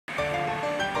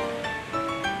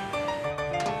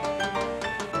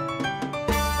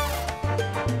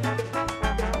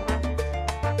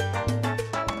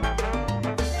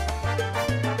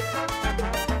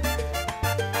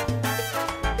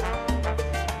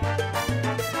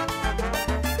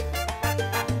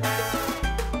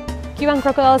Cuban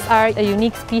crocodiles are a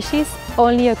unique species,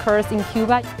 only occurs in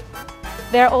Cuba.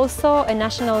 They are also a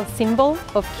national symbol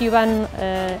of Cuban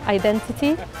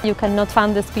identity. You cannot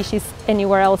find the species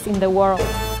anywhere else in the world.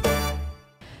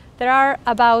 There are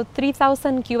about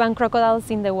 3,000 Cuban crocodiles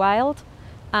in the wild,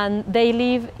 and they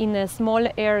live in a small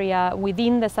area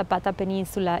within the Zapata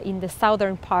Peninsula in the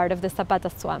southern part of the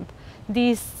Zapata swamp.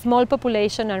 This small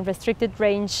population and restricted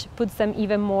range puts them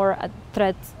even more at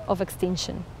threat of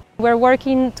extinction. We're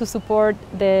working to support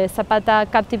the Zapata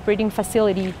captive breeding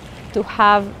facility to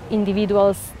have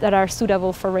individuals that are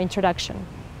suitable for reintroduction.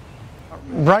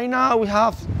 Right now we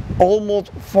have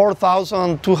almost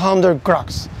 4,200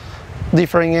 crocs,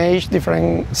 different age,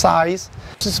 different size.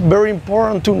 It's very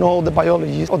important to know the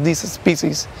biology of this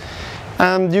species,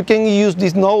 and you can use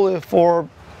this knowledge for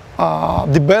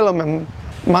development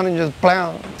management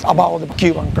plans about the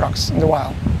Cuban crocs in the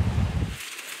wild.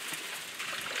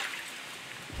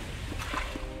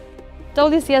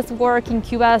 WCS work in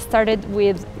Cuba started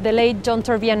with the late John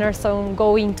Torbianerson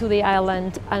going to the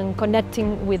island and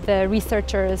connecting with the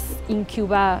researchers in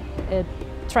Cuba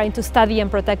trying to study and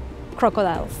protect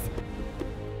crocodiles.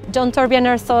 John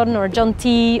Torbianerson, or John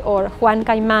T, or Juan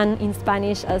Caimán in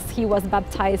Spanish, as he was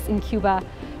baptized in Cuba,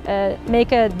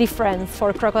 make a difference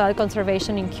for crocodile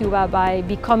conservation in Cuba by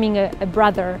becoming a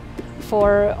brother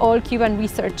for all Cuban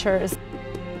researchers.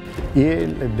 Y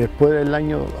después del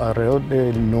año, alrededor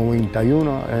del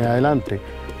 91 en adelante,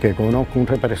 que conozco un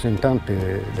representante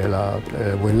de la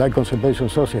Wildlife Conservation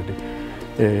Society,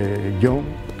 John,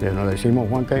 que nos decimos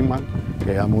Juan Caimán,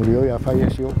 que ya murió y ya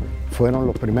falleció, fueron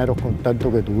los primeros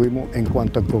contactos que tuvimos en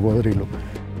cuanto al cocodrilo.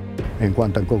 En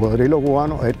cuanto al cocodrilo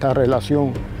cubano, esta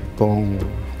relación con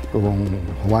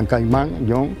Juan Caimán,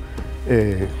 John,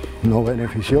 nos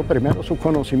benefició primero sus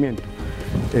conocimientos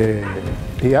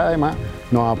y además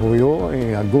nos apoyó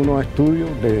en algunos estudios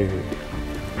del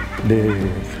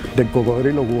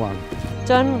cocodrilo cubano.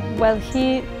 John, well,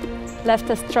 he left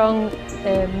a strong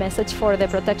message for the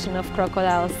protection of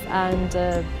crocodiles, and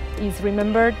is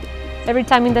remembered every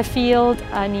time in the field,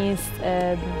 and is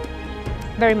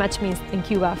very much missed in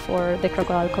Cuba for the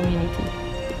crocodile community.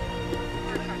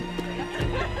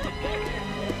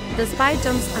 Despite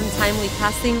John's untimely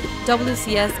passing,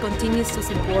 WCS continues to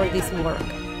support this work,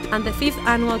 and the 5th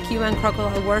annual Cuban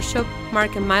Crocodile Workshop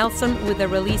marked a milestone with the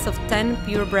release of 10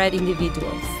 purebred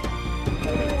individuals.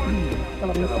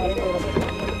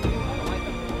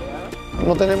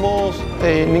 No tenemos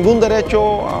ningún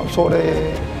derecho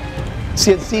sobre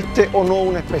si existe o no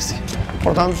una especie.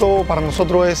 Por tanto, para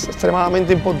nosotros es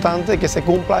extremadamente importante que se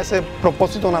cumpla ese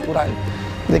propósito natural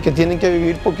de que tienen que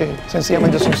vivir porque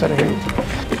sencillamente son seres vivos.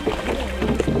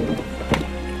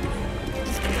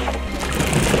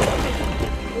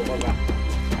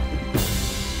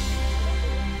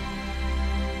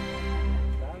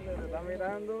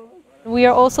 We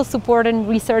are also supporting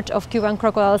research of Cuban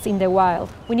crocodiles in the wild.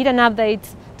 We need an update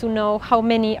to know how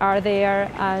many are there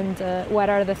and what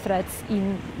are the threats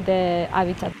in the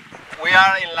habitat. We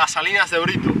are in Las Salinas de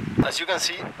Brito. As you can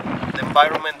see, the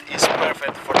environment is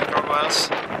perfect for the crocodiles.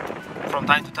 From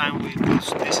time to time we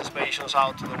put these expeditions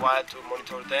out to the wild to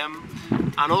monitor them,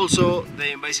 and also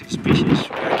the invasive species.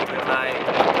 We are keeping an eye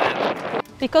on them.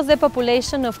 Because the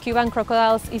population of Cuban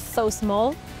crocodiles is so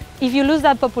small, if you lose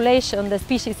that population, the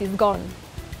species is gone.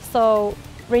 So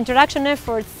reintroduction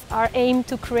efforts are aimed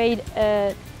to create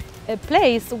a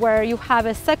place where you have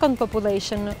a second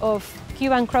population of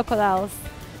Cuban crocodiles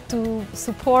to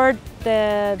support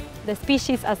the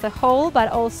species as a whole,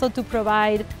 but also to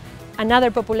provide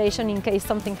another population in case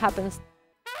something happens.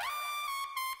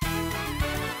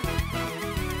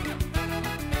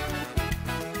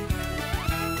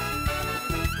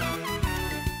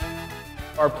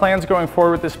 Our plans going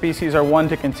forward with the species are, one,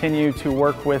 to continue to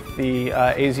work with the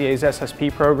AZA's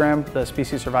SSP program, the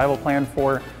Species Survival Plan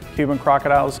for Cuban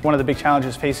crocodiles. One of the big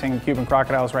challenges facing Cuban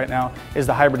crocodiles right now is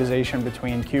the hybridization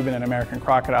between Cuban and American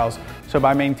crocodiles. So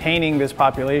by maintaining this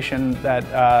population that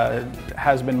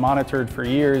has been monitored for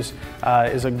years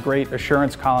is a great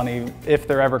assurance colony if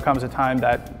there ever comes a time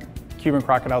that Cuban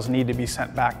crocodiles need to be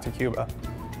sent back to Cuba.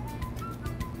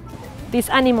 These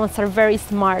animals are very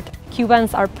smart.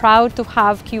 Cubans are proud to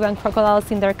have Cuban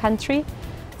crocodiles in their country,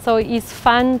 so it's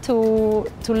fun to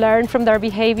learn from their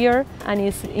behavior, and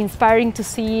it's inspiring to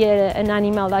see an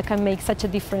animal that can make such a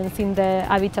difference in the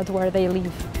habitat where they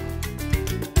live.